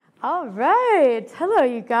All right. Hello,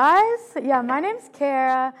 you guys. Yeah, my name's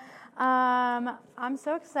Kara. I'm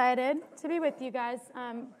so excited to be with you guys.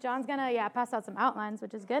 John's going to, pass out some outlines,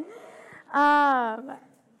 which is good. I'm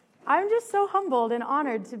just so humbled and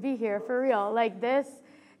honored to be here, for real. This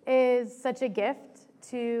is such a gift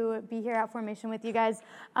to be here at Formation with you guys.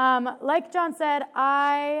 Like John said,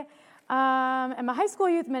 I am a high school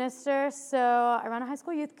youth minister, so I run a high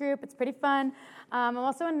school youth group. It's pretty fun. I'm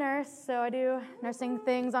also a nurse, so I do nursing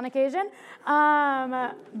things on occasion.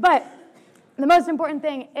 But the most important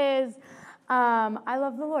thing is I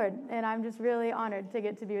love the Lord, and I'm just really honored to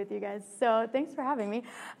get to be with you guys. So thanks for having me.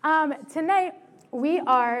 Tonight, we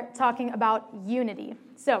are talking about unity.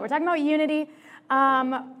 So we're talking about unity,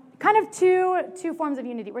 kind of two forms of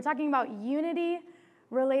unity. We're talking about unity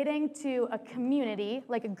relating to a community,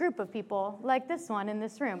 like a group of people, like this one in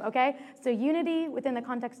this room, okay? So unity within the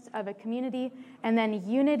context of a community, and then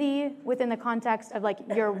unity within the context of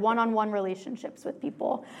your one-on-one relationships with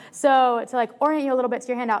people. So to orient you a little bit to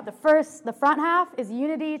your handout, the front half is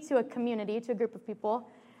unity to a community, to a group of people,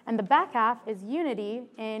 and the back half is unity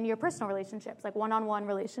in your personal relationships, like one-on-one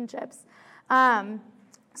relationships.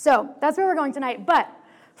 So that's where we're going tonight, but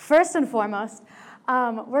first and foremost,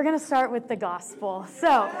 we're going to start with the gospel.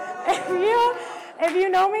 So if you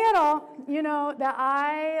know me at all, you know that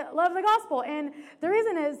I love the gospel. And the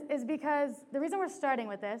reason is because the reason we're starting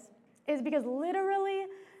with this is because literally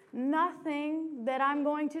nothing that I'm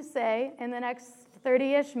going to say in the next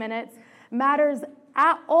 30-ish minutes matters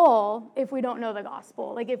at all if we don't know the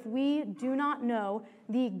gospel. If we do not know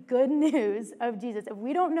the good news of Jesus, if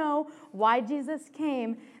we don't know why Jesus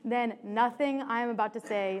came, then nothing I am about to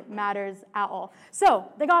say matters at all. So,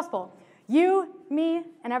 the gospel. You, me,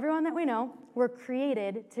 and everyone that we know were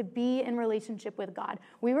created to be in relationship with God.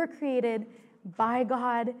 We were created by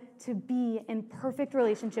God to be in perfect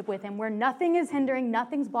relationship with Him, where nothing is hindering,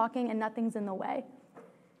 nothing's blocking, and nothing's in the way.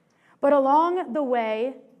 But along the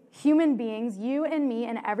way, human beings, you and me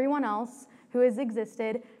and everyone else who has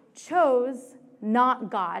existed, chose not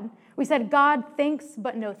God. We said, God, thanks,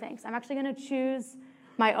 but no thanks. I'm actually going to choose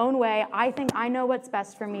my own way. I think I know what's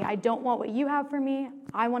best for me. I don't want what you have for me.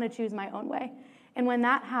 I want to choose my own way. And when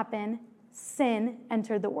that happened, sin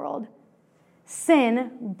entered the world.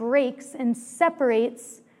 Sin breaks and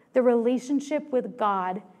separates the relationship with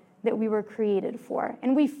God that we were created for.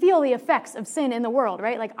 And we feel the effects of sin in the world,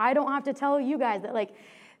 right? I don't have to tell you guys that,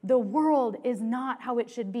 the world is not how it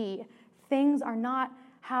should be. Things are not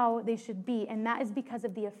how they should be, and that is because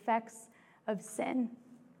of the effects of sin.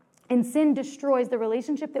 And sin destroys the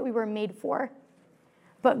relationship that we were made for.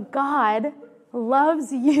 But God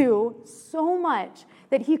loves you so much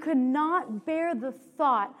that He could not bear the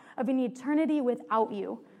thought of an eternity without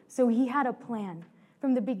you. So He had a plan.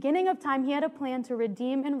 From the beginning of time, He had a plan to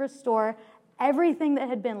redeem and restore everything that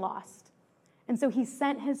had been lost. And so He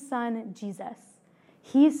sent His Son, Jesus.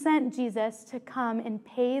 He sent Jesus to come and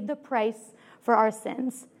pay the price for our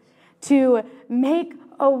sins, to make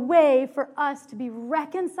a way for us to be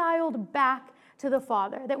reconciled back to the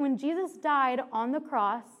Father. That when Jesus died on the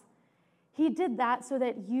cross, He did that so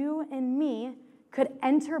that you and me could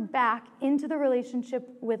enter back into the relationship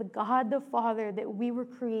with God the Father that we were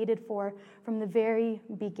created for from the very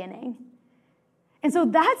beginning. And so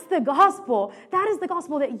that's the gospel. That is the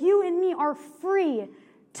gospel, that you and me are free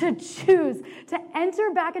to choose to enter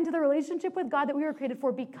back into the relationship with God that we were created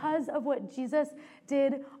for because of what Jesus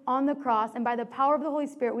did on the cross. And by the power of the Holy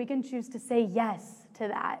Spirit, we can choose to say yes to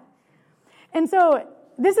that. And so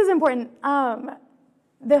this is important.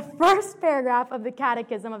 The first paragraph of the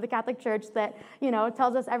Catechism of the Catholic Church that,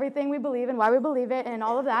 tells us everything we believe and why we believe it and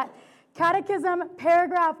all of that. Catechism,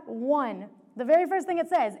 paragraph 1. The very first thing it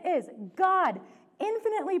says is, God,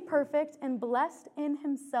 infinitely perfect and blessed in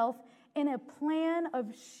Himself, in a plan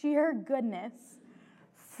of sheer goodness,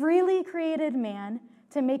 freely created man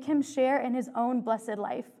to make him share in his own blessed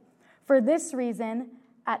life. For this reason,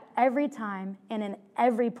 at every time and in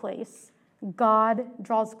every place, God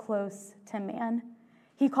draws close to man.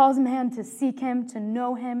 He calls man to seek Him, to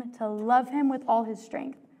know Him, to love Him with all his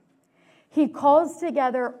strength. He calls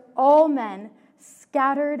together all men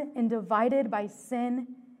scattered and divided by sin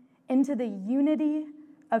into the unity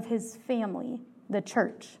of His family, the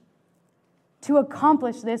church. To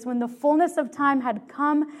accomplish this, when the fullness of time had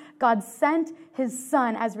come, God sent His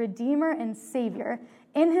Son as Redeemer and Savior.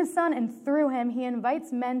 In His Son and through Him, He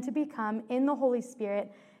invites men to become, in the Holy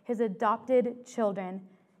Spirit, His adopted children,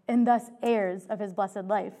 and thus heirs of His blessed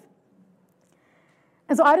life.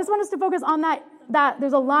 And so I just want us to focus on that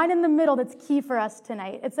there's a line in the middle that's key for us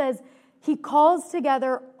tonight. It says, He calls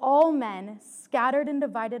together all men scattered and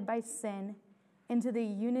divided by sin into the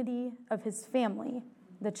unity of His family,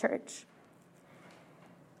 the church.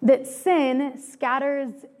 That sin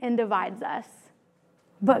scatters and divides us,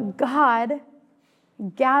 but God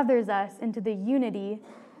gathers us into the unity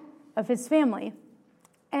of his family.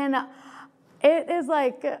 And it is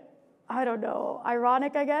like, I don't know,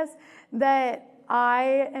 ironic, I guess, that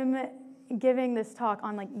I am giving this talk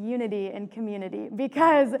on like unity and community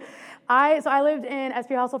because I lived in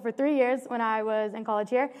SP Household for 3 years when I was in college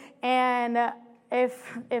here, and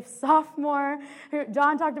if sophomore,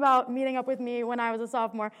 John talked about meeting up with me when I was a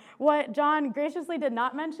sophomore. What John graciously did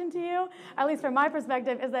not mention to you, at least from my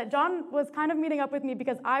perspective, is that John was kind of meeting up with me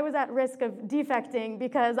because I was at risk of defecting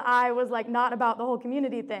because I was like not about the whole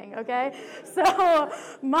community thing, okay? So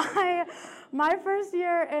my first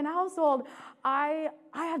year in household, I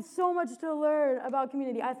had so much to learn about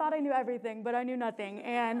community. I thought I knew everything, but I knew nothing.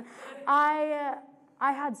 And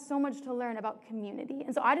I had so much to learn about community.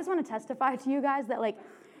 And so I just want to testify to you guys that what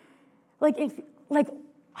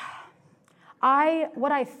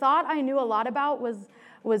I thought I knew a lot about was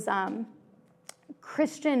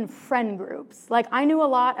Christian friend groups. Like I knew a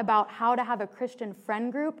lot about how to have a Christian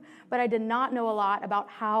friend group, but I did not know a lot about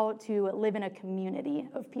how to live in a community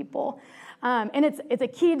of people. And it's a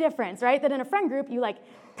key difference, right? That in a friend group, you like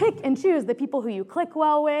pick and choose the people who you click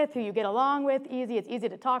well with, who you get along with, it's easy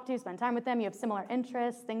to talk to, spend time with them, you have similar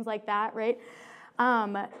interests, things like that, right?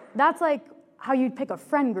 That's like how you'd pick a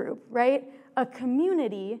friend group, right? A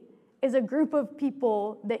community is a group of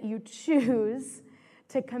people that you choose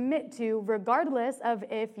to commit to regardless of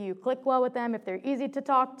if you click well with them, if they're easy to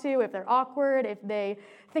talk to, if they're awkward, if they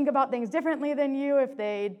think about things differently than you, if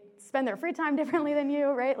they spend their free time differently than you,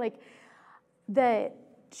 right? Like the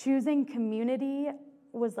choosing community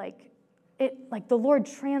was like the Lord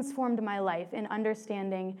transformed my life in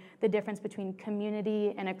understanding the difference between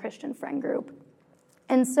community and a Christian friend group.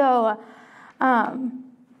 And so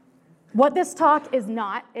what this talk is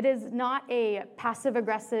not, it is not a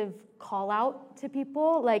passive-aggressive call out to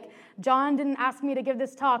people. Like John didn't ask me to give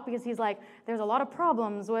this talk because he's like, there's a lot of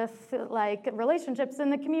problems with like relationships in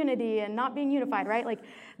the community and not being unified, right? Like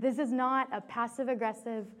this is not a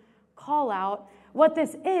passive-aggressive call out. What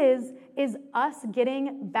this is us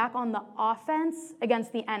getting back on the offense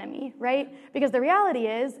against the enemy, right? Because the reality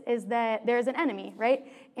is that there's an enemy, right?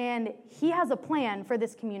 And he has a plan for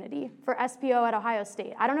this community, for SPO at Ohio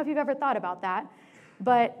State. I don't know if you've ever thought about that,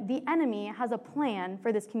 but the enemy has a plan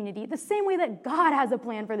for this community, the same way that God has a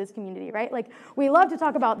plan for this community, right? Like, we love to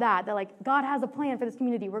talk about that like, God has a plan for this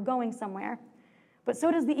community. We're going somewhere. But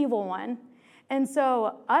so does the evil one. And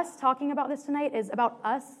so us talking about this tonight is about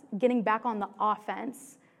us getting back on the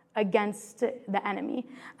offense against the enemy.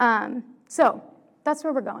 So that's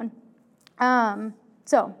where we're going.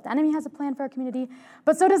 So the enemy has a plan for our community,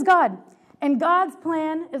 but so does God. And God's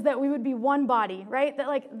plan is that we would be one body, right?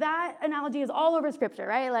 That analogy is all over Scripture,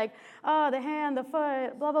 right? Like, oh, the hand, the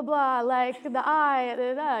foot, blah, blah, blah, like the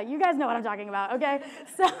eye, you guys know what I'm talking about, okay?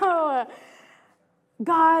 So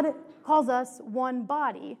God calls us one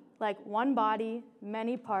body. Like one body,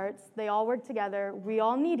 many parts, they all work together. We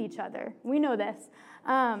all need each other. We know this.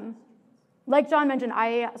 Like John mentioned,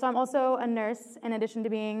 I'm also a nurse in addition to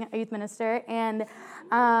being a youth minister, and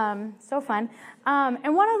so fun.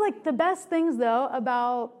 And one of the best things though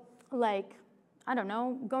about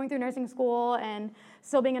going through nursing school and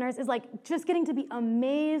still being a nurse is just getting to be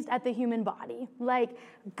amazed at the human body. Like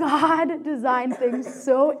God designed things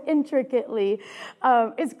so intricately.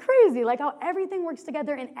 It's crazy, how everything works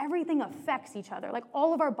together and everything affects each other. Like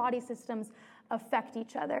all of our body systems affect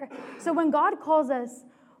each other. So when God calls us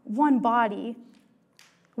one body,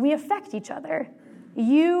 we affect each other.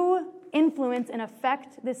 You influence and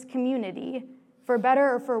affect this community for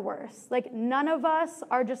better or for worse. None of us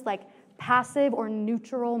are just passive or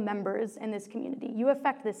neutral members in this community. You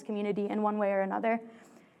affect this community in one way or another.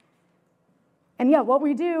 And yeah, what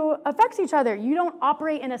we do affects each other. You don't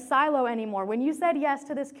operate in a silo anymore. When you said yes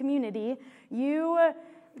to this community, you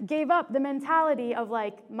gave up the mentality of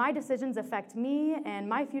my decisions affect me and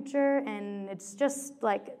my future, and it's just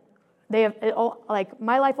my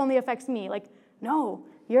life only affects me. No,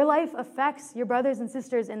 your life affects your brothers and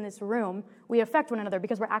sisters in this room. We affect one another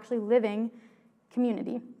because we're actually living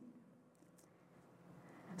community.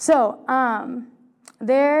 So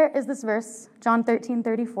there is this verse, John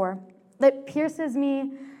 13:34, that pierces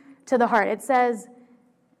me to the heart. It says,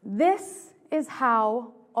 "This is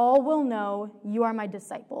how all will know you are my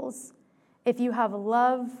disciples, if you have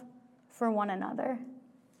love for one another."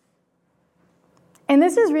 And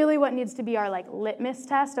this is really what needs to be our litmus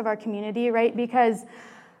test of our community, right? Because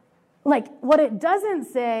what it doesn't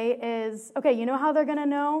say is, okay, you know how they're going to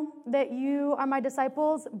know that you are my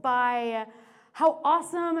disciples? By how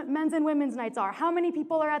awesome men's and women's nights are, how many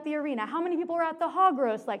people are at the arena, how many people are at the hog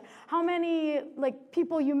roast, like how many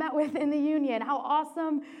people you met with in the union, how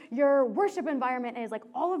awesome your worship environment is. Like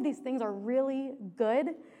all of these things are really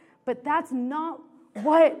good, but that's not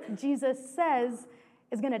what Jesus says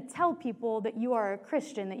is going to tell people that you are a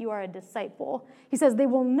Christian, that you are a disciple. He says they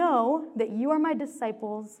will know that you are my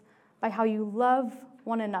disciples by how you love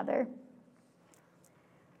one another.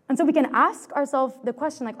 And so we can ask ourselves the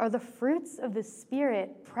question, like, are the fruits of the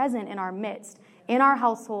Spirit present in our midst, in our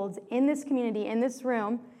households, in this community, in this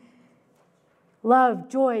room? Love,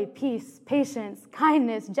 joy, peace, patience,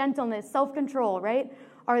 kindness, gentleness, self-control, right?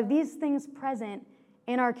 Are these things present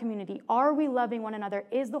in our community? Are we loving one another?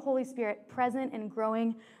 Is the Holy Spirit present and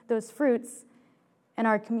growing those fruits in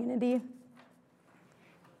our community?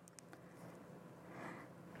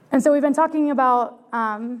 And so we've been talking about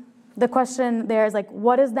the question there is like,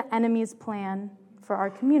 what is the enemy's plan for our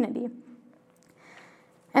community?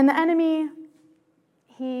 And the enemy,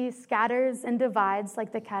 he scatters and divides,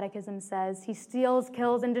 like the Catechism says. He steals,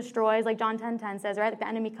 kills, and destroys, like John 10:10 says, right? The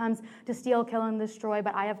enemy comes to steal, kill, and destroy,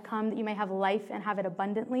 but I have come that you may have life and have it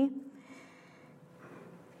abundantly.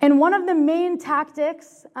 And one of the main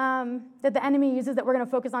tactics that the enemy uses that we're going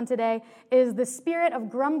to focus on today is the spirit of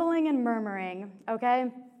grumbling and murmuring, okay?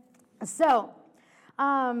 So,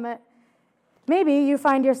 maybe you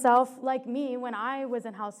find yourself, like me, when I was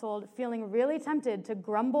in household, feeling really tempted to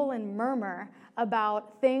grumble and murmur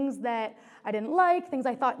about things that I didn't like, things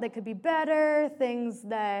I thought that could be better, things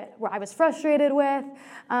that where I was frustrated with,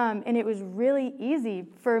 and it was really easy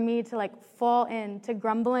for me to fall into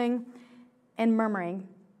grumbling and murmuring.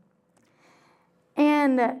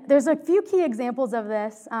 And there's a few key examples of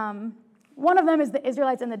this. One of them is the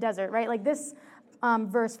Israelites in the desert, right? Like this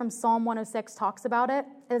verse from Psalm 106 talks about it.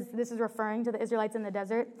 This is referring to the Israelites in the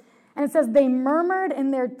desert. And it says, they murmured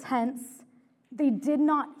in their tents. They did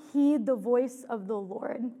not heed the voice of the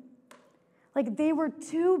Lord. Like they were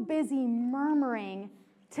too busy murmuring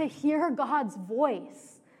to hear God's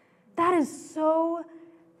voice. That is so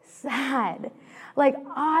sad. Like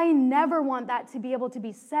I never want that to be able to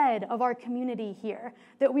be said of our community here,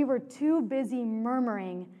 that we were too busy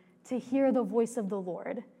murmuring to hear the voice of the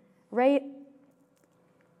Lord, right?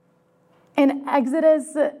 In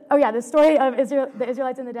Exodus, the story of the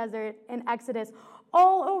Israelites in the desert in Exodus,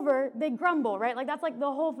 all over, they grumble, right? Like that's like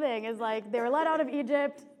the whole thing is like they were let out of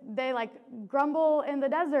Egypt, they grumble in the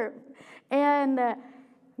desert. And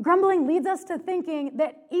grumbling leads us to thinking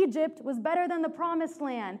that Egypt was better than the promised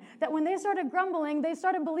land. That when they started grumbling, they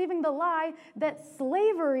started believing the lie that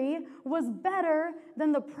slavery was better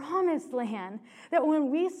than the promised land. That when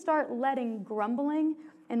we start letting grumbling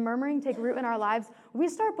and murmuring take root in our lives, we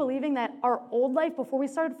start believing that our old life before we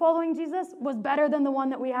started following Jesus was better than the one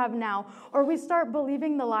that we have now. Or we start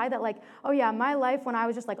believing the lie that my life when I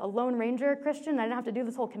was just a Lone Ranger Christian, I didn't have to do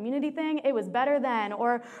this whole community thing, it was better then.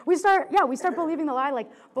 Or we start believing the lie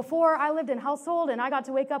before I lived in household and I got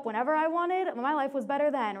to wake up whenever I wanted, my life was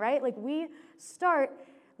better then, right? We start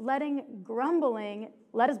letting grumbling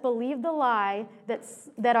let us believe the lie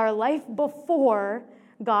that our life before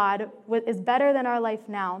God is better than our life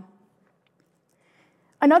now.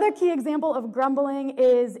 Another key example of grumbling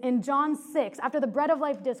is in John 6, after the bread of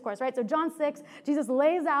life discourse, right? So John 6, Jesus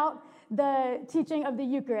lays out the teaching of the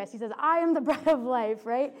Eucharist. He says, I am the bread of life,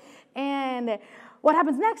 right? And what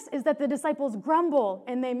happens next is that the disciples grumble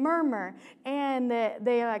and they murmur and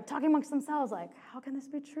they are talking amongst themselves how can this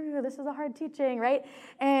be true? This is a hard teaching, right?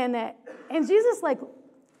 And Jesus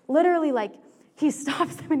literally he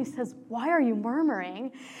stops them and he says, why are you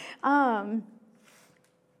murmuring?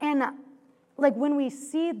 When we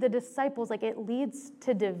see the disciples, it leads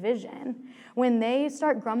to division. When they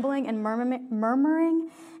start grumbling and murmuring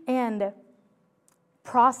and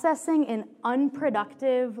processing in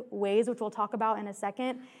unproductive ways, which we'll talk about in a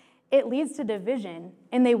second, it leads to division.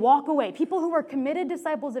 And they walk away. People who were committed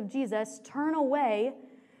disciples of Jesus turn away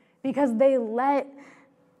because they let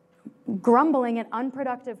grumbling and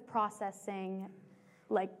unproductive processing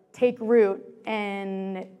take root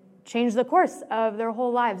and change the course of their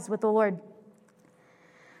whole lives with the Lord.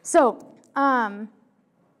 So,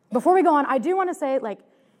 before we go on, I do want to say,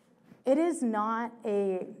 it is not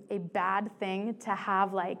a bad thing to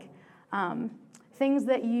have, things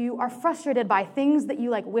that you are frustrated by, things that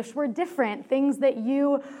you, wish were different, things that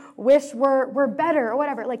you wish were better or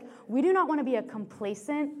whatever. We do not want to be a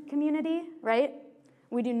complacent community, right?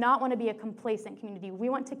 We do not want to be a complacent community. We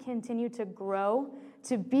want to continue to grow,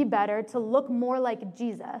 to be better, to look more like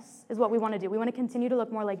Jesus is what we want to do. We want to continue to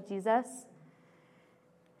look more like Jesus.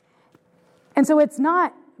 And so it's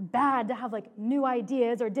not bad to have like new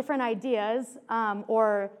ideas or different ideas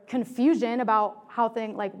or confusion about how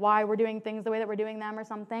why we're doing things the way that we're doing them or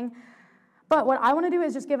something. But what I want to do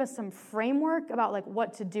is just give us some framework about like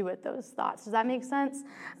what to do with those thoughts. Does that make sense?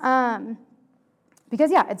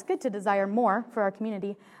 Because it's good to desire more for our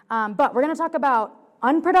community. But we're going to talk about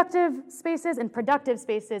unproductive spaces and productive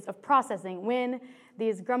spaces of processing when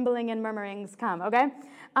these grumbling and murmurings come, okay?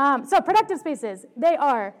 So productive spaces, they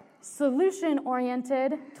are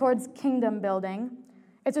solution-oriented towards kingdom building.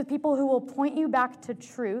 It's with people who will point you back to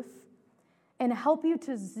truth and help you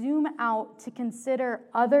to zoom out to consider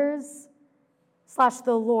others/the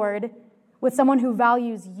Lord with someone who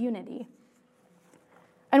values unity.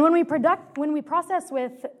 And when we process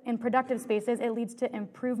in productive spaces, it leads to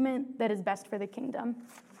improvement that is best for the kingdom.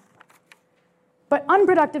 But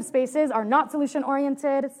unproductive spaces are not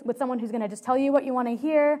solution-oriented, with someone who's going to just tell you what you want to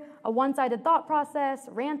hear, a one-sided thought process,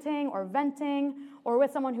 ranting or venting, or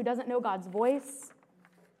with someone who doesn't know God's voice.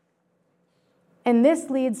 And this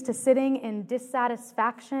leads to sitting in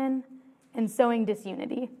dissatisfaction and sowing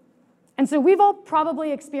disunity. And so we've all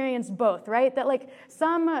probably experienced both, right? That like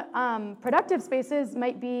some productive spaces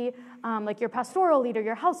might be like your pastoral leader,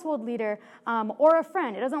 your household leader, or a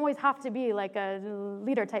friend. It doesn't always have to be like a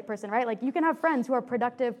leader type person, right? Like you can have friends who are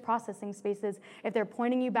productive processing spaces if they're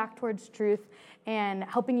pointing you back towards truth and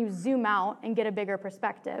helping you zoom out and get a bigger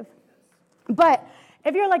perspective. But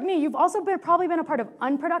if you're like me, you've also probably been a part of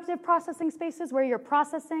unproductive processing spaces where you're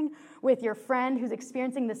processing with your friend who's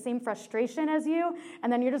experiencing the same frustration as you,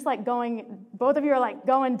 and then you're just like both of you are like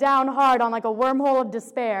going down hard on like a wormhole of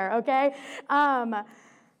despair, okay?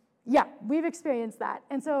 We've experienced that.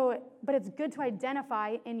 And so, but it's good to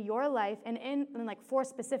identify in your life and in like 4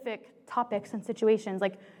 specific topics and situations,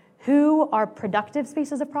 like who are productive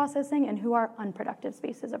spaces of processing and who are unproductive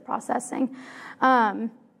spaces of processing.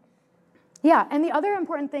 And the other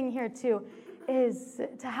important thing here, too, is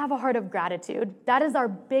to have a heart of gratitude. That is our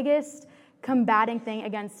biggest combating thing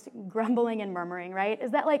against grumbling and murmuring, right?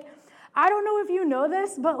 Is that, like, I don't know if you know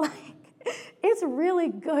this, but, like, it's really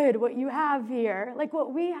good what you have here. Like,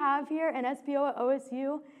 what we have here in SPO at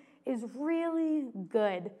OSU is really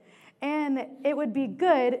good. And it would be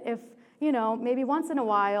good if, maybe once in a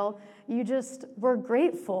while, you just were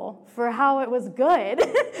grateful for how it was good.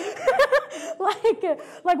 Like,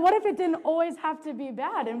 what if it didn't always have to be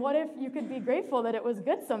bad? And what if you could be grateful that it was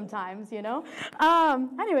good sometimes,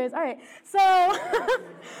 Anyways, all right. So,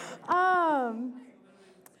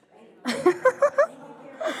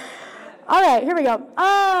 all right, here we go.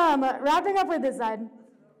 Wrapping up with this side.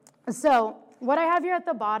 So, what I have here at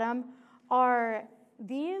the bottom are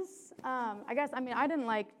these, I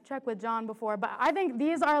didn't check with John before, but I think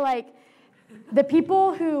these are the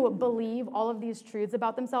people who believe all of these truths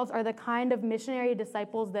about themselves are the kind of missionary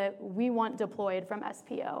disciples that we want deployed from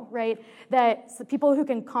SPO, right? That people who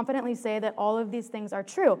can confidently say that all of these things are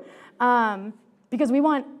true. Because we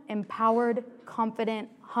want empowered, confident,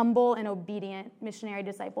 humble, and obedient missionary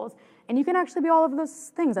disciples. And you can actually be all of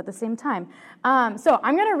those things at the same time. So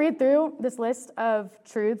I'm going to read through this list of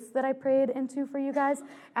truths that I prayed into for you guys.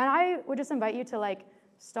 And I would just invite you to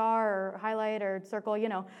star or highlight or circle,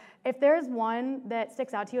 if there's one that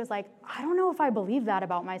sticks out to you as I don't know if I believe that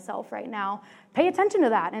about myself right now, pay attention to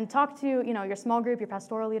that and talk to, your small group, your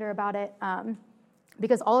pastoral leader about it,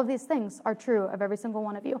 because all of these things are true of every single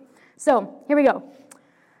one of you. So here we go.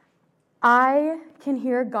 I can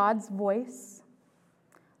hear God's voice.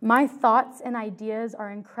 My thoughts and ideas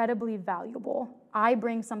are incredibly valuable. I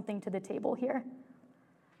bring something to the table here.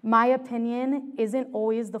 My opinion isn't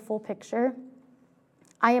always the full picture.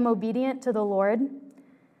 I am obedient to the Lord.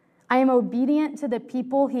 I am obedient to the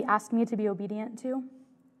people He asked me to be obedient to.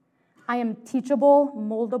 I am teachable,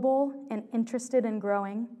 moldable, and interested in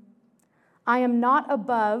growing. I am not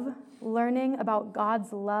above learning about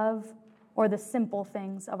God's love or the simple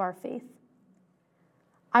things of our faith.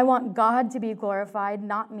 I want God to be glorified,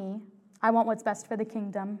 not me. I want what's best for the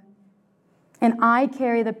kingdom. And I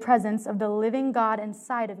carry the presence of the living God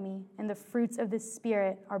inside of me, and the fruits of the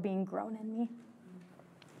Spirit are being grown in me.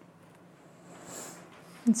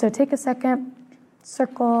 And so take a second,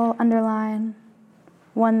 circle, underline,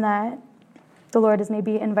 one that the Lord is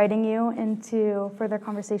maybe inviting you into further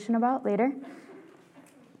conversation about later.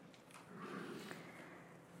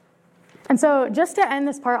 And so just to end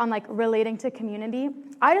this part on relating to community,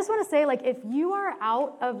 I just want to say if you are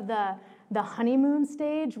out of the honeymoon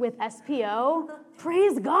stage with SPO,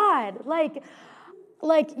 praise God. A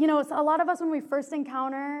lot of us when we first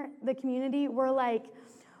encounter the community, we're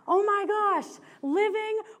oh my gosh,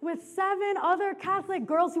 living with 7 other Catholic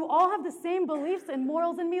girls who all have the same beliefs and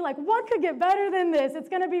morals in me, like what could get better than this? It's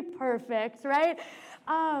going to be perfect, right?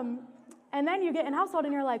 And then you get in household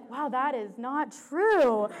and you're like, wow, that is not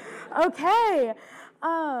true. Okay.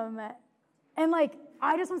 And like,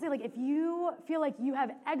 I just want to say, like, if you feel like you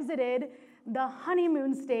have exited the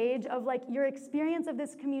honeymoon stage of like your experience of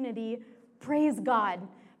this community, praise God,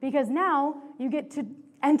 because now you get to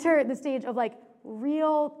enter the stage of like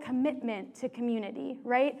real commitment to community,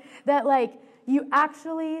 right? That like you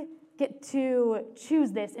actually get to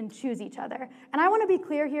choose this and choose each other. And I want to be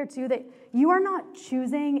clear here too that you are not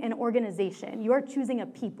choosing an organization. You are choosing a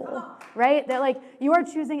people, right? That like you are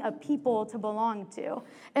choosing a people to belong to.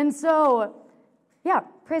 And so, yeah,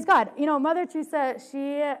 praise God. You know, Mother Teresa,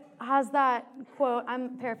 she has that quote,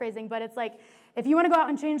 I'm paraphrasing, but it's like, if you want to go out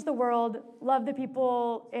and change the world, love the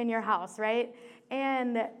people in your house, right?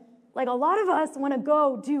 And like a lot of us want to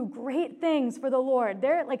go do great things for the Lord.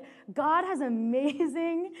 God has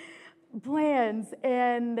amazing plans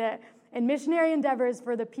and missionary endeavors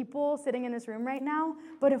for the people sitting in this room right now.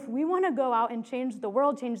 But if we want to go out and change the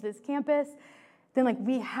world, change this campus, then like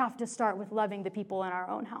we have to start with loving the people in our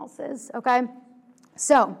own houses, okay?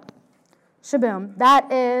 So, shaboom.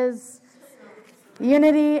 That is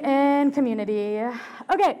unity and community.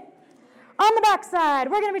 Okay, on the backside,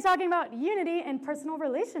 we're going to be talking about unity and personal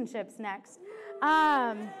relationships next.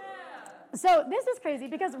 So this is crazy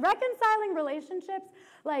because reconciling relationships,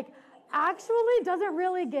 like, actually doesn't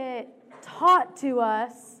really get taught to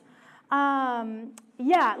us.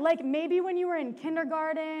 Like maybe when you were in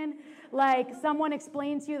kindergarten, like someone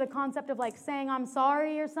explained to you the concept of like saying I'm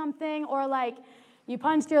sorry or something, or like you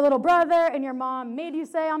punched your little brother and your mom made you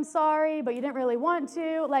say I'm sorry, but you didn't really want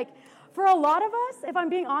to. Like for a lot of us, if I'm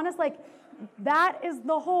being honest, like that is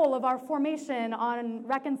the whole of our formation on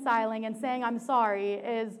reconciling and saying I'm sorry,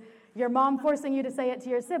 is your mom forcing you to say it to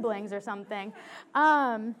your siblings or something.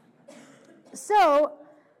 And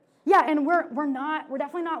we're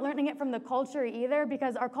definitely not learning it from the culture either,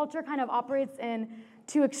 because our culture kind of operates in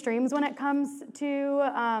 2 extremes when it comes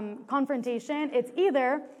to confrontation. It's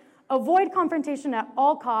either avoid confrontation at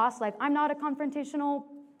all costs, like I'm not a confrontational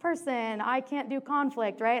person, I can't do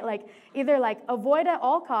conflict, right? Like either like avoid at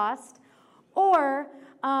all costs, or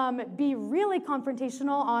be really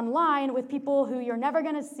confrontational online with people who you're never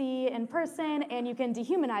going to see in person and you can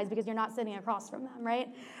dehumanize because you're not sitting across from them, right?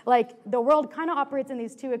 Like the world kind of operates in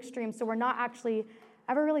these 2 extremes, so we're not actually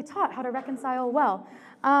ever really taught how to reconcile well.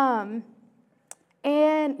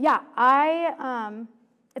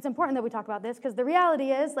 It's important that we talk about this because the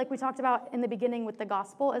reality is, like we talked about in the beginning with the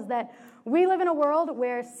gospel, is that we live in a world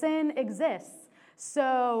where sin exists.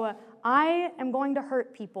 So I am going to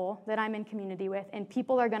hurt people that I'm in community with, and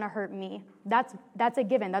people are going to hurt me. That's a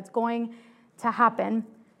given. That's going to happen.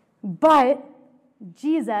 But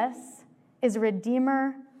Jesus is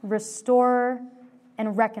Redeemer, Restorer,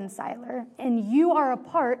 and Reconciler. And you are a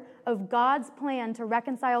part of God's plan to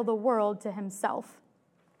reconcile the world to himself.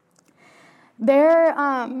 There's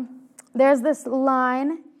this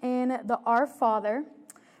line in the Our Father,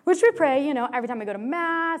 which we pray, every time we go to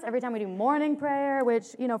Mass, every time we do morning prayer,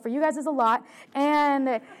 which, for you guys is a lot. And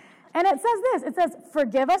it says this. It says,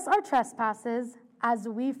 forgive us our trespasses as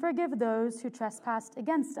we forgive those who trespassed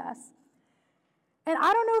against us. And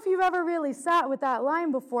I don't know if you've ever really sat with that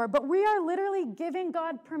line before, but we are literally giving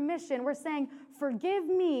God permission. We're saying, forgive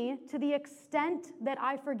me to the extent that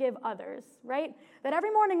I forgive others, right? That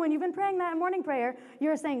every morning when you've been praying that morning prayer,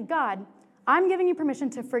 you're saying, God, I'm giving you permission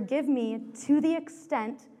to forgive me to the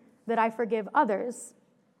extent that I forgive others.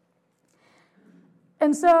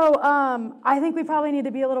 And so I think we probably need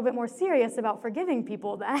to be a little bit more serious about forgiving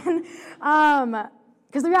people then.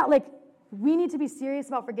 Because we need to be serious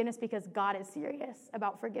about forgiveness because God is serious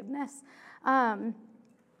about forgiveness. And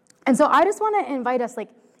so I just want to invite us,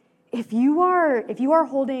 if you are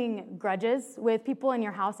holding grudges with people in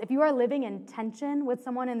your house, if you are living in tension with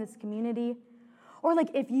someone in this community, or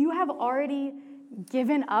if you have already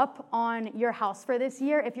given up on your house for this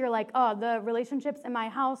year, if you're like, oh, the relationships in my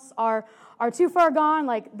house are too far gone,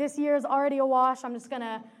 this year is already a wash, I'm just going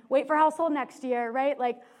to wait for household next year, right?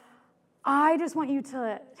 I just want you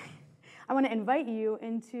to, I want to invite you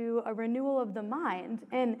into a renewal of the mind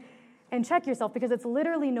and check yourself, because it's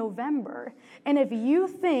literally November. And if you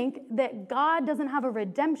think that God doesn't have a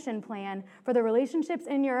redemption plan for the relationships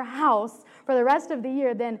in your house for the rest of the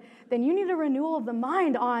year, then you need a renewal of the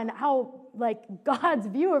mind on how, God's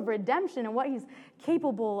view of redemption and what he's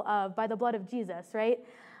capable of by the blood of Jesus, right?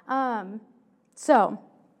 God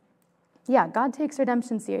takes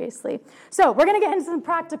redemption seriously. So we're going to get into some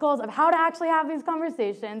practicals of how to actually have these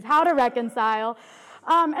conversations, how to reconcile.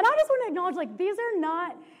 And I just want to acknowledge, like, these are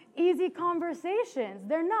not easy conversations.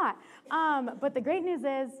 They're not. But the great news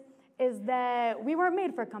is that we weren't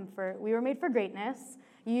made for comfort. We were made for greatness.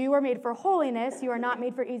 You were made for holiness. You are not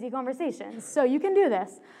made for easy conversations. So you can do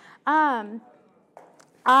this.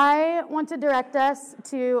 I want to direct us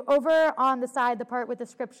to over on the side, the part with the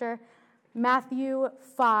scripture, Matthew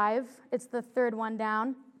 5. It's the third one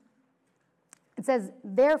down. It says,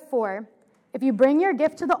 "Therefore, if you bring your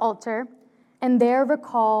gift to the altar and there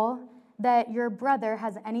recall that your brother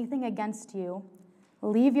has anything against you,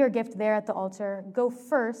 leave your gift there at the altar. Go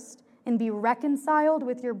first and be reconciled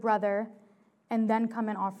with your brother, and then come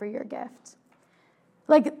and offer your gift."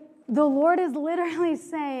 Like, the Lord is literally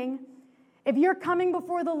saying, if you're coming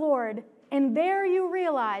before the Lord and there you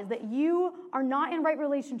realize that you are not in right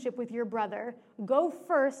relationship with your brother, go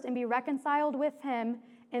first and be reconciled with him,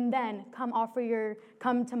 and then come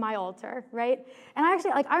to my altar, right? And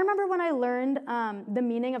I remember when I learned the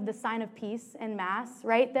meaning of the sign of peace in Mass,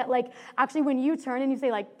 right? That, like, actually when you turn and you say,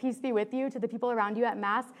 like, peace be with you to the people around you at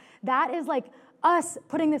Mass, that is, like, us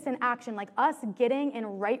putting this in action, like us getting in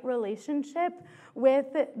right relationship with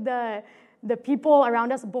the people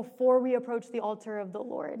around us before we approach the altar of the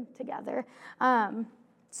Lord together.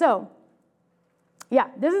 So, yeah,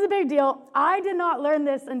 this is a big deal. I did not learn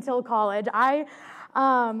this until college. I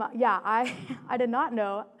did not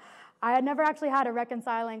know. I had never actually had a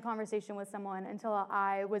reconciling conversation with someone until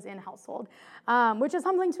I was in household, which is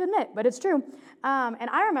humbling to admit, but it's true. And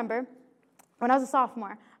I remember when I was a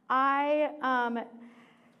sophomore, I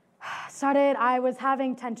was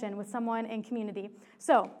having tension with someone in community.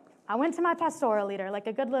 So I went to my pastoral leader, like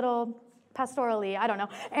a good little pastorally, I don't know.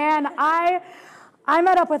 And I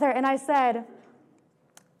met up with her and I said,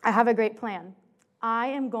 I have a great plan. I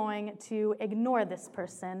am going to ignore this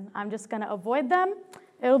person. I'm just going to avoid them.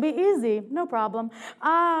 It'll be easy, no problem.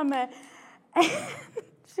 And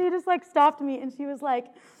she just, like, stopped me and she was like,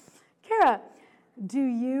 Kara, do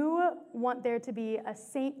you want there to be a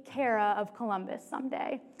Saint Kara of Columbus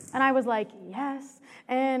someday? And I was like, yes.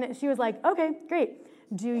 And she was like, okay, great.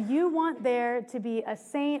 Do you want there to be a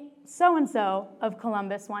Saint so-and-so of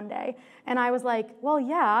Columbus one day? And I was like, well,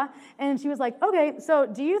 yeah. And she was like, okay, so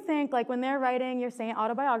do you think, like, when they're writing your saint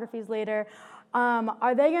autobiographies later,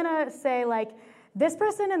 are they going to say, like, this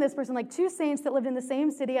person and this person, like two saints that lived in the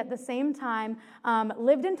same city at the same time,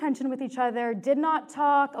 lived in tension with each other, did not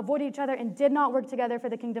talk, avoided each other, and did not work together for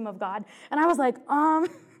the kingdom of God? And I was like,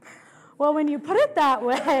 well, when you put it that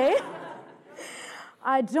way,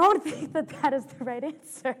 I don't think that is the right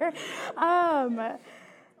answer.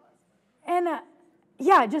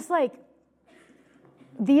 Just like,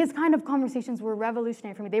 these kind of conversations were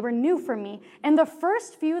revolutionary for me. They were new for me. And the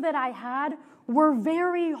first few that I had were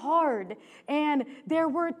very hard. And there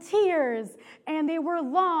were tears, and they were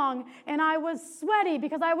long, and I was sweaty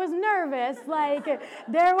because I was nervous.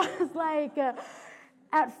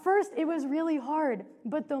 At first, it was really hard,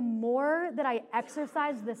 but the more that I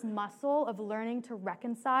exercised this muscle of learning to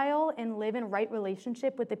reconcile and live in right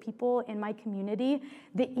relationship with the people in my community,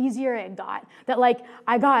 the easier it got. That, like,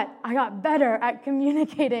 I got better at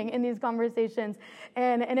communicating in these conversations,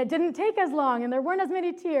 and it didn't take as long, and there weren't as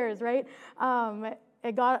many tears, right?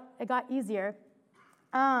 It got easier.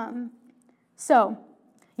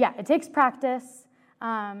 It takes practice,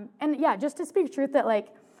 just to speak truth that, like,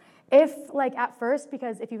 if, like, at first,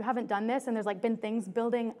 because if you haven't done this and there's, like, been things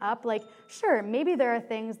building up, like, sure, maybe there are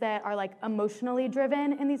things that are, like, emotionally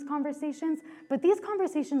driven in these conversations, but these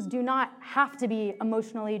conversations do not have to be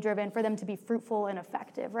emotionally driven for them to be fruitful and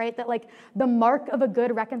effective, right? That, like, the mark of a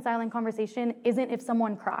good reconciling conversation isn't if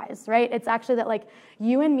someone cries, right? It's actually that, like,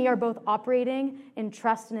 you and me are both operating in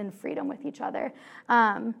trust and in freedom with each other.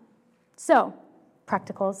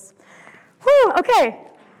 Practicals. Whew, okay.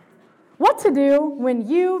 What to do when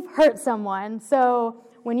you've hurt someone. So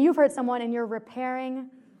when you've hurt someone and you're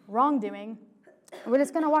repairing wrongdoing, we're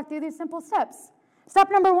just going to walk through these simple steps.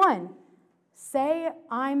 Step number 1, say,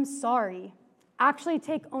 I'm sorry. Actually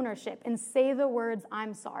take ownership and say the words,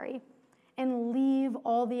 I'm sorry, and leave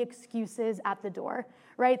all the excuses at the door,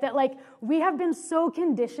 right? That, like, we have been so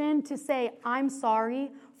conditioned to say, I'm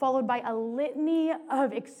sorry, followed by a litany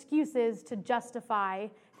of excuses to justify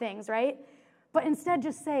things, right? But instead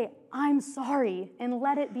just say, I'm sorry, and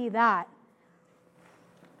let it be that.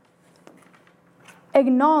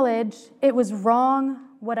 Acknowledge it was wrong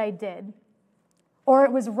what I did. Or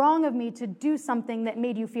it was wrong of me to do something that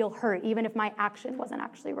made you feel hurt, even if my action wasn't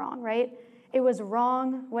actually wrong, right? It was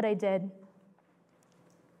wrong what I did.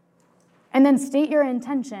 And then state your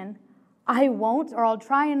intention. I won't, or I'll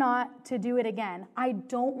try not to do it again. I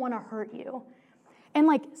don't want to hurt you. And,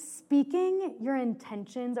 like, speaking your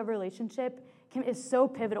intentions of relationship is so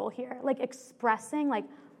pivotal here. Like expressing, like,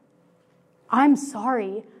 I'm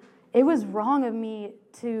sorry. It was wrong of me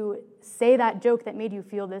to say that joke that made you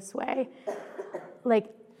feel this way. Like,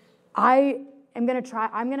 I'm going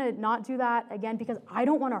to not do that again because I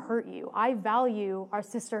don't want to hurt you. I value our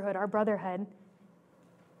sisterhood, our brotherhood.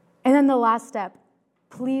 And then the last step,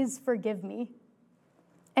 please forgive me.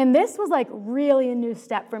 And this was like really a new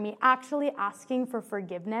step for me, actually asking for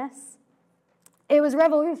forgiveness. It was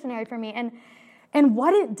revolutionary for me. And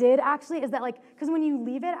what it did actually is that, like, because when you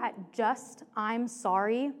leave it at just, I'm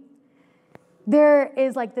sorry, there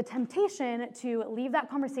is like the temptation to leave that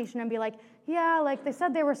conversation and be like, yeah, like they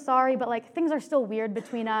said they were sorry, but like things are still weird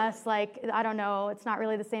between us. Like, I don't know, it's not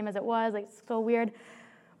really the same as it was. Like, it's still weird.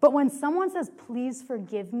 But when someone says, please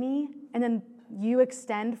forgive me, and then you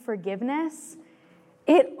extend forgiveness,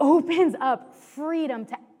 it opens up freedom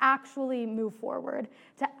to actually move forward,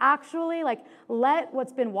 to actually like let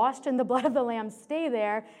what's been washed in the blood of the Lamb stay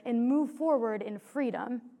there and move forward in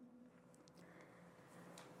freedom.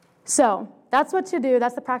 So that's what to do.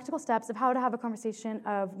 That's the practical steps of how to have a conversation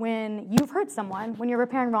of when you've hurt someone, when you're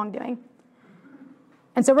repairing wrongdoing.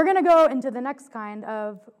 And so we're going to go into the next kind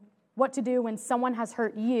of what to do when someone has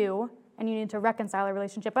hurt you and you need to reconcile a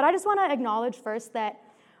relationship. But I just want to acknowledge first that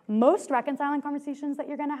most reconciling conversations that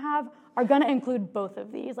you're going to have are going to include both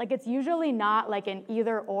of these. Like, it's usually not like an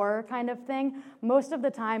either or kind of thing. Most of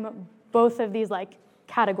the time, both of these like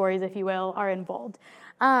categories, if you will, are involved.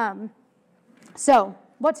 So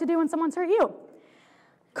what to do when someone's hurt you?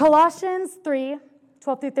 Colossians 3,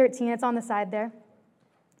 12 through 13, it's on the side there.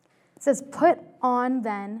 It says, put on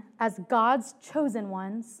then as God's chosen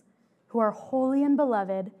ones who are holy and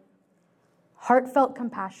beloved, heartfelt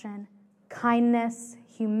compassion, kindness,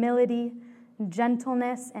 humility,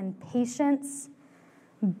 gentleness, and patience,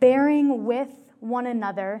 bearing with one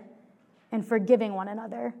another and forgiving one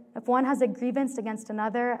another. If one has a grievance against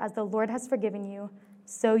another, as the Lord has forgiven you,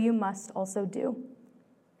 so you must also do.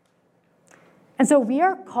 And so we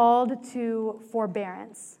are called to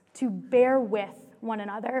forbearance, to bear with one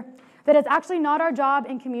another. That it's actually not our job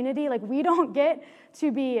in community. Like, we don't get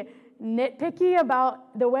to be nitpicky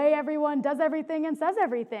about the way everyone does everything and says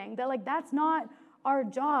everything. That, like, that's not our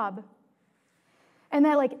job. And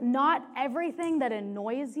that, like, not everything that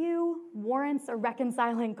annoys you warrants a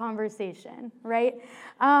reconciling conversation, right?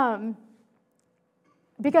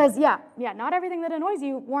 Because, not everything that annoys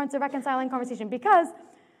you warrants a reconciling conversation. Because,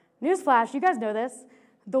 newsflash, you guys know this,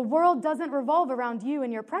 the world doesn't revolve around you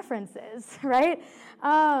and your preferences, right?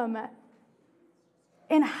 And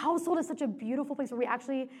household is such a beautiful place where we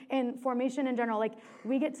actually, in formation in general, like,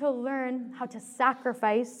 we get to learn how to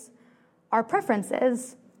sacrifice our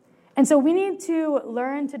preferences. And so we need to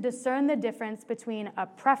learn to discern the difference between a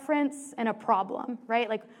preference and a problem, right?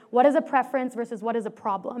 Like, what is a preference versus what is a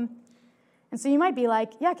problem? And so you might be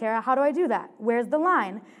like, yeah, Kara, how do I do that? Where's the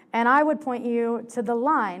line? And I would point you to the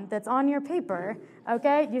line that's on your paper,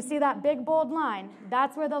 okay? You see that big, bold line?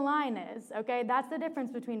 That's where the line is, okay? That's the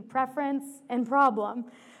difference between preference and problem.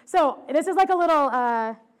 So this is like a little,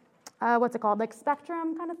 what's it called? Like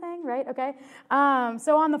spectrum kind of thing, right? Okay.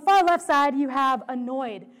 So on the far left side, you have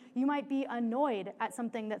annoyed. You might be annoyed at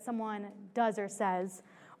something that someone does or says,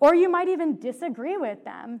 or you might even disagree with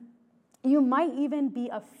them. You might even be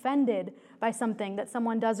offended by something that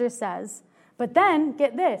someone does or says. But then,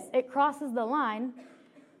 get this, it crosses the line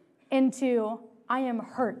into I am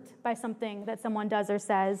hurt by something that someone does or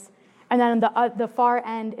says. And then the far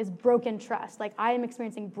end is broken trust. Like, I am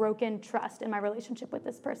experiencing broken trust in my relationship with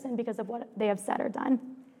this person because of what they have said or done.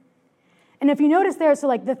 And if you notice there, so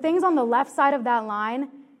like the things on the left side of that line,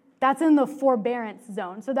 that's in the forbearance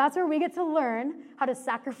zone. So that's where we get to learn how to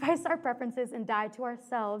sacrifice our preferences and die to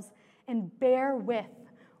ourselves and bear with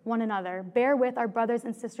one another. Bear with our brothers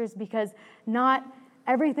and sisters, because not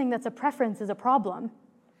everything that's a preference is a problem.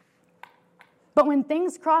 But when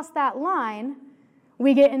things cross that line,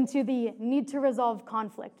 we get into the need to resolve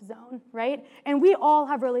conflict zone, right? And we all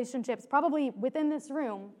have relationships, probably within this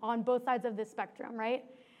room, on both sides of this spectrum, right?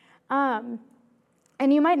 And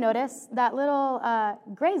you might notice that little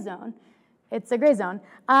gray zone. It's a gray zone.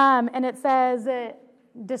 And it says,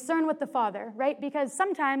 discern with the Father, right? Because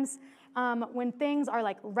sometimes when things are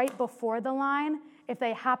like right before the line, if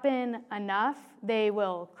they happen enough, they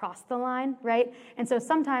will cross the line, right? And so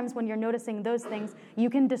sometimes when you're noticing those things, you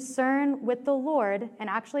can discern with the Lord and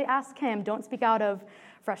actually ask him. Don't speak out of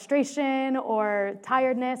frustration or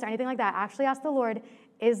tiredness or anything like that. Actually ask the Lord,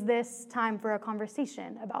 is this time for a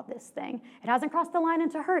conversation about this thing? It hasn't crossed the line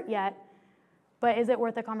into hurt yet, but is it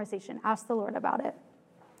worth a conversation? Ask the Lord about it.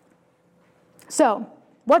 So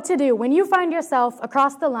what to do when you find yourself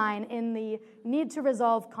across the line in the need to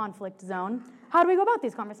resolve conflict zone. How do we go about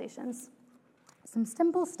these conversations? Some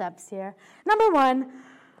simple steps here. Number one,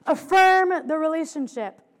 affirm the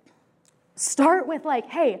relationship. Start with like,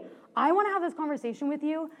 hey, I want to have this conversation with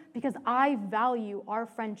you because I value our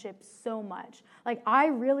friendship so much. Like, I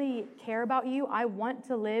really care about you. I want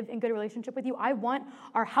to live in good relationship with you. I want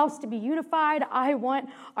our house to be unified. I want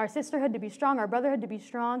our sisterhood to be strong, our brotherhood to be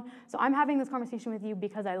strong. So I'm having this conversation with you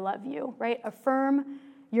because I love you, right? Affirm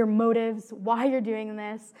your motives, why you're doing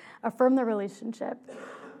this. Affirm the relationship.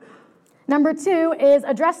 Number two is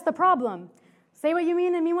address the problem. Say what you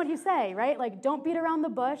mean and mean what you say, right? Like, don't beat around the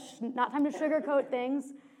bush. Not time to sugarcoat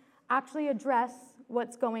things. Actually address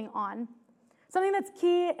what's going on. Something that's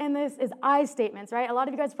key in this is I statements, right? A lot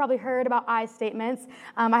of you guys have probably heard about I statements.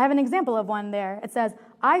 I have an example of one there. It says,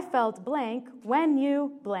 I felt blank when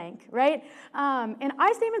you blank, right? And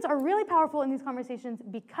I statements are really powerful in these conversations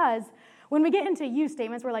because when we get into you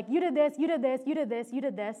statements, we're like, you did this, you did this, you did this, you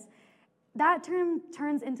did this. That term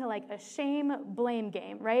turns into like a shame-blame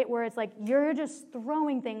game, right? Where it's like you're just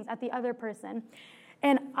throwing things at the other person.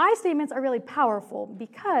 And I statements are really powerful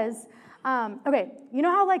because, you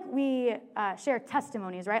know how like we share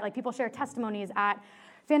testimonies, right? Like people share testimonies at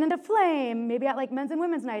Fan into Flame, maybe at like men's and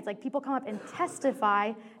women's nights. Like people come up and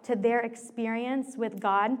testify to their experience with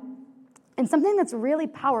God. And something that's really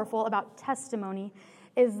powerful about testimony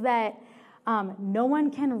is that no one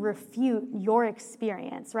can refute your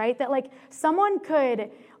experience, right? That like someone could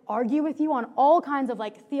argue with you on all kinds of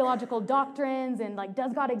like theological doctrines and like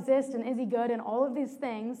does God exist and is he good and all of these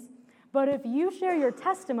things. But if you share your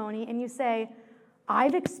testimony and you say,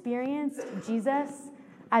 I've experienced Jesus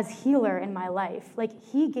as healer in my life. Like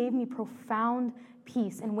he gave me profound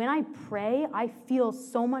peace. And when I pray, I feel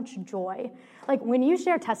so much joy. Like when you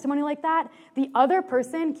share testimony like that, the other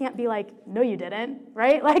person can't be like, no, you didn't,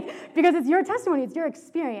 right? Like, because it's your testimony, it's your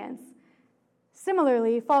experience.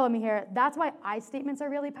 Similarly, follow me here, that's why I statements are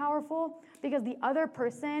really powerful, because the other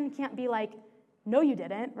person can't be like, no, you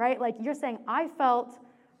didn't, right? Like you're saying, I felt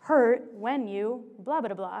hurt when you blah,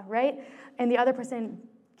 blah, blah, right? And the other person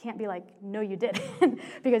can't be like, no, you didn't,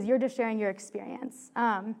 because you're just sharing your experience.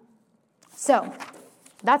 So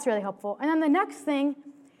that's really helpful. And then the next thing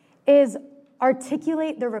is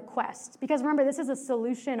articulate the request, because remember, this is a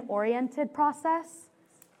solution-oriented process.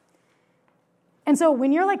 And so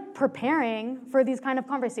when you're like preparing for these kind of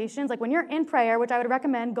conversations, like when you're in prayer, which I would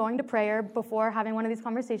recommend going to prayer before having one of these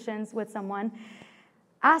conversations with someone,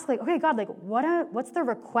 ask like, okay, God, like what's the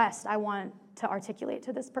request I want to articulate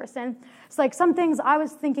to this person? It's like some things I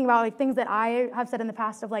was thinking about, like things that I have said in the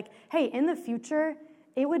past of like, hey, in the future,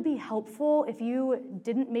 it would be helpful if you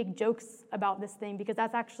didn't make jokes about this thing, because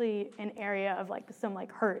that's actually an area of like some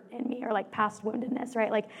like hurt in me or like past woundedness,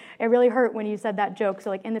 right? Like it really hurt when you said that joke. So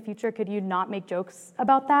like in the future, could you not make jokes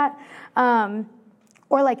about that?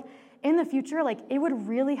 Or like in the future, like it would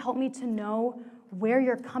really help me to know where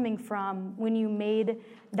you're coming from when you made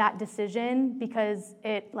that decision, because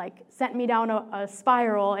it like sent me down a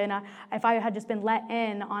spiral. And if I had just been let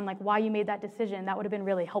in on like why you made that decision, that would have been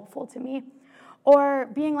really helpful to me. Or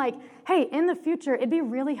being like, hey, in the future, it'd be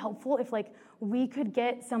really helpful if like we could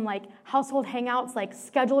get some like household hangouts like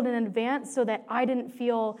scheduled in advance so that I didn't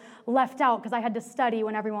feel left out because I had to study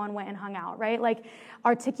when everyone went and hung out, right? Like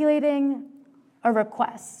articulating a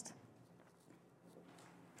request.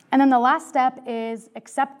 And then the last step is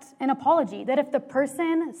accept an apology. That if the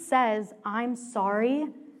person says, I'm sorry,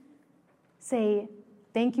 say,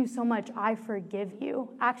 thank you so much, I forgive you.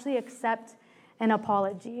 Actually accept an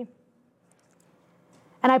apology.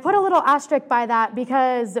 And I put a little asterisk by that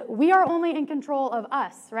because we are only in control of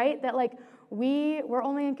us, right? That like we're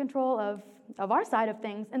only in control of our side of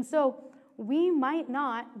things. And so we might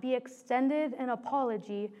not be extended an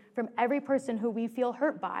apology from every person who we feel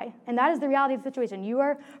hurt by. And that is the reality of the situation. You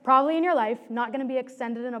are probably in your life not going to be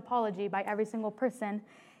extended an apology by every single person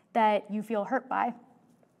that you feel hurt by.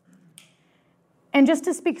 And just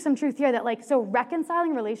to speak some truth here, that like, so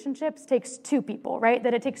reconciling relationships takes two people, right?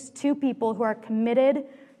 That it takes two people who are committed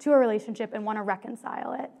to a relationship and want to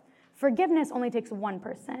reconcile it. Forgiveness only takes one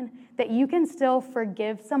person, that you can still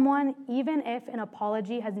forgive someone even if an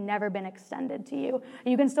apology has never been extended to you.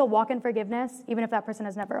 And you can still walk in forgiveness even if that person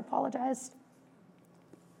has never apologized.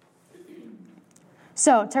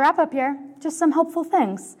 So to wrap up here, just some helpful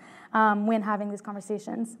things when having these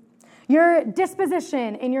conversations. Your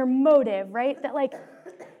disposition and your motive, right? That like,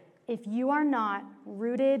 if you are not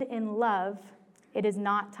rooted in love, it is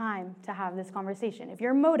not time to have this conversation. If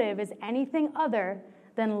your motive is anything other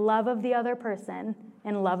than love of the other person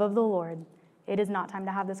and love of the Lord, it is not time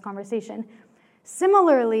to have this conversation.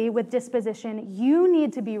 Similarly, with disposition, you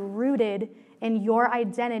need to be rooted in your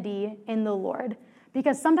identity in the Lord.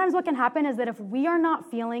 Because sometimes what can happen is that if we are not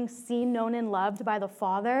feeling seen, known, and loved by the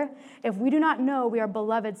Father, if we do not know we are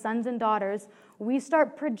beloved sons and daughters, we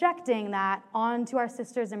start projecting that onto our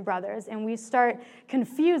sisters and brothers, and we start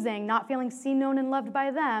confusing not feeling seen, known, and loved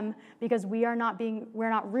by them because we're not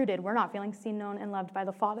rooted, we're not feeling seen, known, and loved by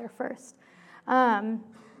the Father first.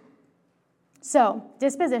 So,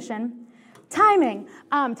 disposition. Timing.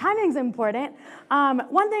 Timing's important.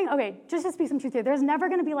 One thing, okay, just to speak some truth here, there's never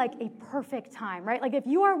going to be like a perfect time, right? Like if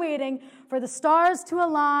you are waiting for the stars to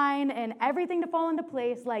align and everything to fall into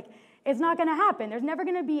place, like it's not going to happen. There's never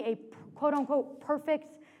going to be a quote unquote perfect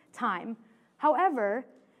time. However,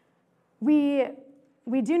 we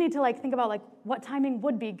do need to like think about like what timing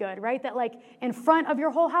would be good, right? That like in front of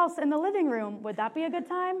your whole house in the living room, would that be a good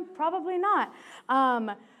time? Probably not.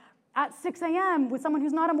 At 6 a.m. with someone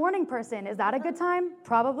who's not a morning person, is that a good time?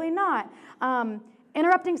 Probably not.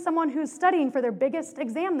 Interrupting someone who's studying for their biggest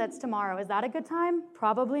exam that's tomorrow, is that a good time?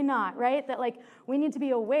 Probably not, right? That like we need to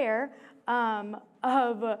be aware of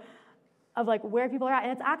like where people are at.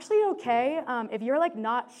 And it's actually okay if you're like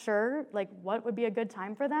not sure like what would be a good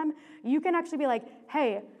time for them, you can actually be like,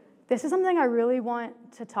 hey, this is something I really want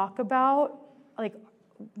to talk about. Like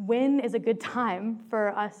when is a good time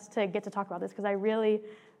for us to get to talk about this? Because I really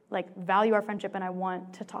like value our friendship and I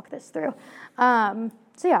want to talk this through.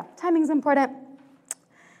 So yeah, timing's important,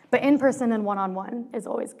 but in person and one-on-one is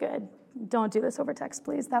always good. Don't do this over text,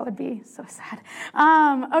 please. That would be so sad.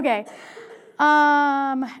 Okay.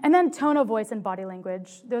 And then tone of voice and body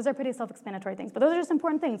language. Those are pretty self-explanatory things, but those are just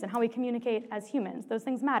important things in how we communicate as humans. Those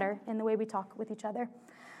things matter in the way we talk with each other.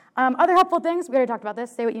 Other helpful things, we already talked about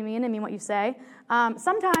this, say what you mean and mean what you say.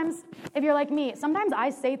 Sometimes, if you're like me, sometimes I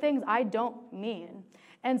say things I don't mean.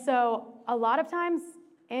 And so a lot of times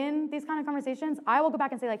in these kind of conversations, I will go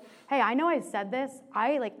back and say like, hey, I know I said this,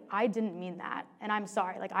 I didn't mean that, and I'm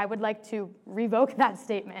sorry. Like I would like to revoke that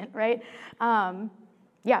statement, right?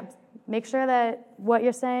 Yeah, make sure that what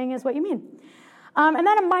you're saying is what you mean. And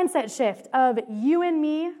then a mindset shift of you and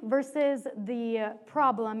me versus the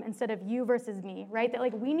problem instead of you versus me, right? That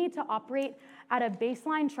like we need to operate at a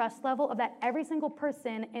baseline trust level of that every single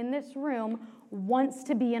person in this room wants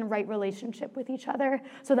to be in right relationship with each other.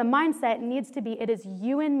 So the mindset needs to be, it is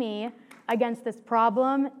you and me against this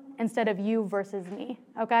problem instead of you versus me,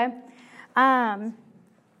 okay?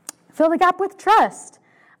 Fill the gap with trust.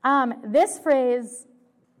 This phrase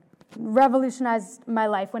revolutionized my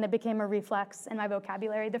life when it became a reflex in my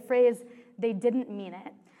vocabulary. The phrase, they didn't mean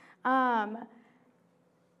it.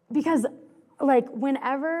 Because like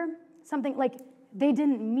whenever something, like they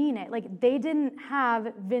didn't mean it, like they didn't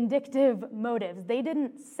have vindictive motives. They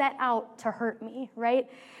didn't set out to hurt me, right?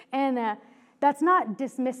 And that's not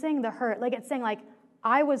dismissing the hurt. Like it's saying like,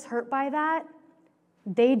 I was hurt by that.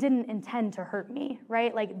 They didn't intend to hurt me,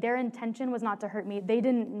 right? Like their intention was not to hurt me. They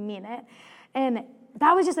didn't mean it. And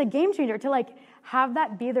that was just a game changer to like have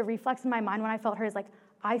that be the reflex in my mind when I felt hurt is like,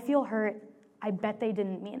 I feel hurt. I bet they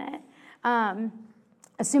didn't mean it.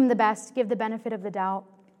 Assume the best, give the benefit of the doubt.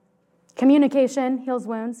 Communication heals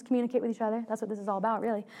wounds, communicate with each other. That's what this is all about,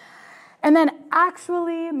 really. And then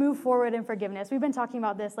actually move forward in forgiveness. We've been talking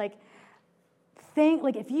about this, like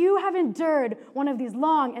if you have endured one of these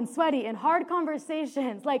long and sweaty and hard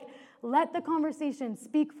conversations, like let the conversation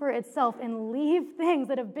speak for itself and leave things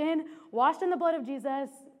that have been washed in the blood of Jesus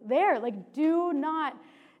there. Like do not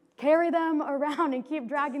carry them around and keep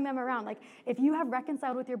dragging them around. Like if you have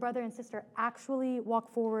reconciled with your brother and sister, actually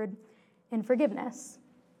walk forward in forgiveness.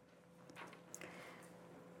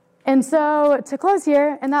 And so to close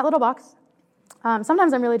here in that little box,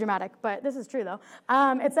 sometimes I'm really dramatic, but this is true though.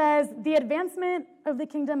 It says, the advancement of the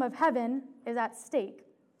kingdom of heaven is at stake.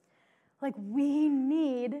 Like we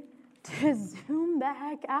need to zoom the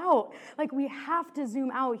heck out. Like we have to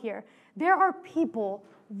zoom out here. There are people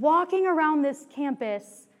walking around this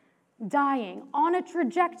campus dying on a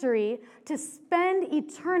trajectory to spend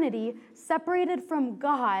eternity separated from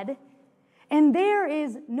God, and there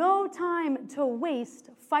is no time to waste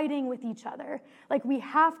fighting with each other. Like we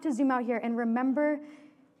have to zoom out here and remember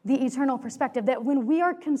the eternal perspective that when we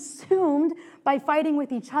are consumed by fighting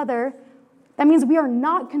with each other, that means we are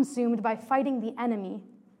not consumed by fighting the enemy.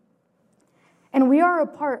 And we are a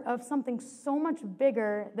part of something so much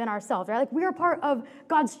bigger than ourselves, right? Like we are part of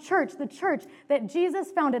God's church, the church that Jesus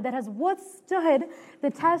founded that has withstood the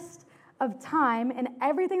test of time and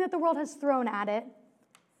everything that the world has thrown at it.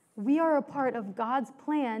 We are a part of God's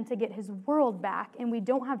plan to get his world back, and we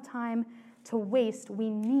don't have time to waste. We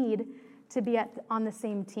need to be on the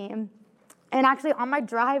same team. And actually, on my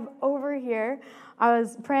drive over here, I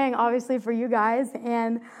was praying, obviously, for you guys,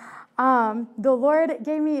 and the Lord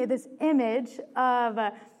gave me this image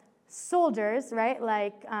of soldiers, right,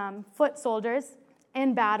 like foot soldiers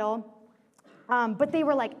in battle, but they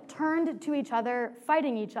were like turned to each other,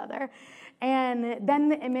 fighting each other. And then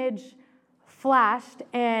the image flashed,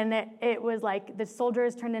 and it was like the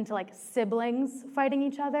soldiers turned into like siblings fighting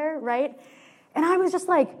each other, right? And I was just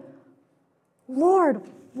like, Lord,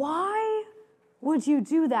 why would you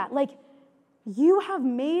do that? Like, you have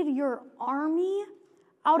made your army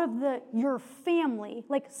out of your family,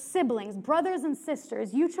 like siblings, brothers and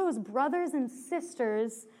sisters. You chose brothers and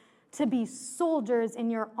sisters to be soldiers in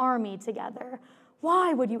your army together.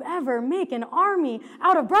 Why would you ever make an army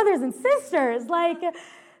out of brothers and sisters? Like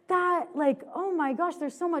that, like, oh my gosh,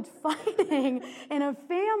 there's so much fighting in a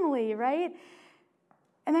family, right?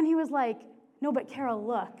 And then he was like, no, but Carol,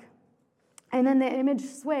 look. And then the image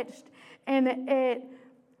switched, and it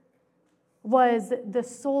was the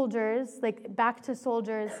soldiers, like back to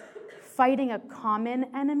soldiers, fighting a common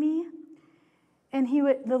enemy. And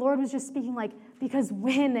the Lord was just speaking like, because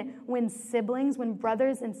when siblings, when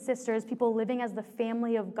brothers and sisters, people living as the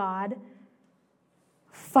family of God,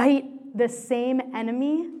 fight the same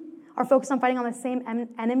enemy, are focused on fighting on the same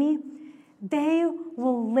enemy, they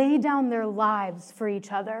will lay down their lives for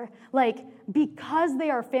each other. Like, because they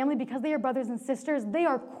are family, because they are brothers and sisters, they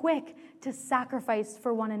are quick to sacrifice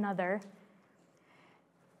for one another.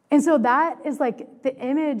 And so that is like the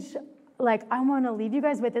image, like, I want to leave you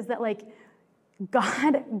guys with is that, like,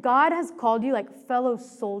 God has called you like fellow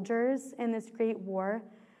soldiers in this great war.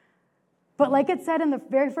 But like it said in the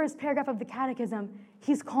very first paragraph of the Catechism,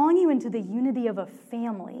 he's calling you into the unity of a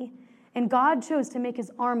family. And God chose to make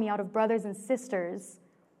his army out of brothers and sisters.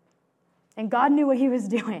 And God knew what he was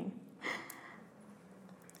doing.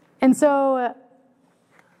 And so,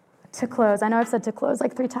 to close, I know I've said to close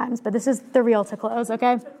like 3 times, but this is the real to close,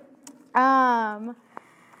 okay? I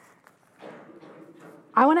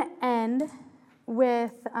want to end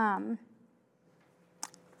with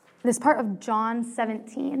this part of John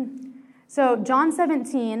 17. So John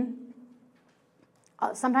 17,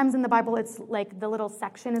 sometimes in the Bible it's like the little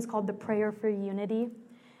section is called the prayer for unity.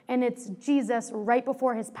 And it's Jesus right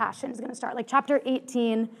before his passion is going to start. Like chapter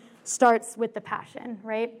 18 starts with the passion,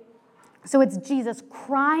 right? So it's Jesus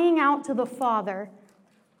crying out to the Father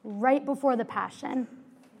right before the passion.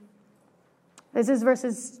 This is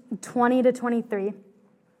verses 20 to 23.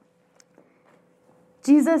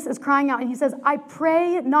 Jesus is crying out, and he says, I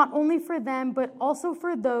pray not only for them, but also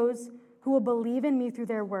for those who will believe in me through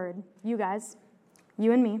their word. You guys,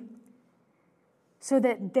 you and me. So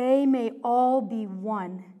that they may all be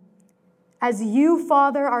one. As you,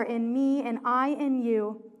 Father, are in me and I in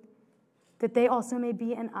you, that they also may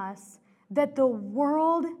be in us, that the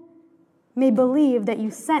world may believe that you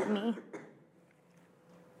sent me.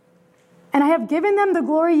 And I have given them the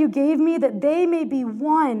glory you gave me, that they may be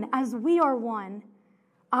one as we are one.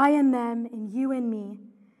 I and them, and you and me,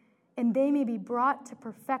 and they may be brought to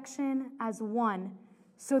perfection as one,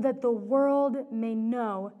 so that the world may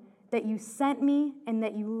know that you sent me and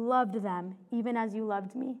that you loved them, even as you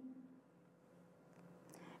loved me.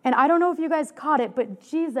 And I don't know if you guys caught it, but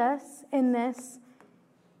Jesus in this,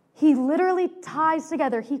 he literally ties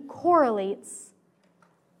together, he correlates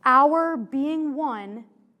our being one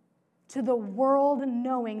to the world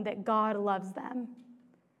knowing that God loves them.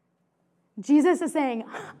 Jesus is saying,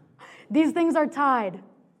 these things are tied.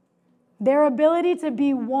 Their ability to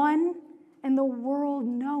be one and the world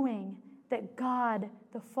knowing that God,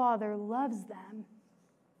 the Father, loves them.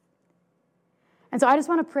 And so I just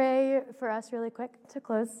want to pray for us really quick to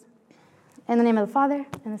close. In the name of the Father,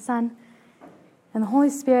 and the Son, and the Holy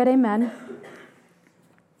Spirit, amen.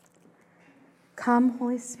 Come,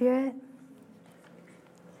 Holy Spirit.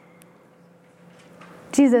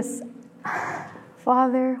 Jesus,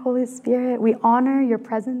 Father, Holy Spirit, we honor your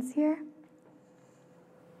presence here.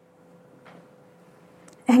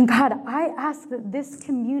 And God, I ask that this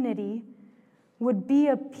community would be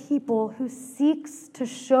a people who seeks to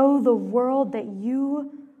show the world that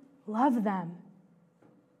you love them.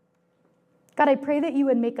 God, I pray that you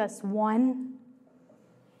would make us one.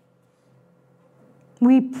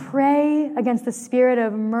 We pray against the spirit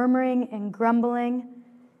of murmuring and grumbling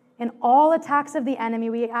and all attacks of the enemy.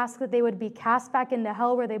 We ask that they would be cast back into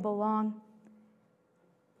hell where they belong.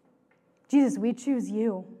 Jesus, we choose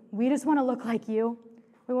you. We just want to look like you.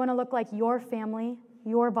 We want to look like your family,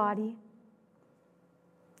 your body.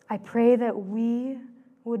 I pray that we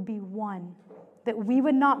would be one, that we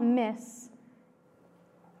would not miss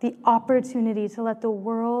the opportunity to let the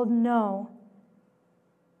world know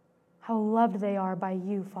how loved they are by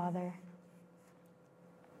you, Father.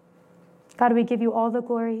 God, we give you all the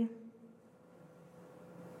glory.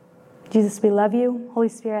 Jesus, we love you. Holy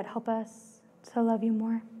Spirit, help us to love you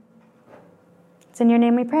more. It's in your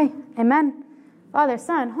name we pray. Amen. Father,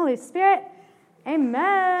 Son, Holy Spirit.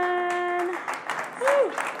 Amen.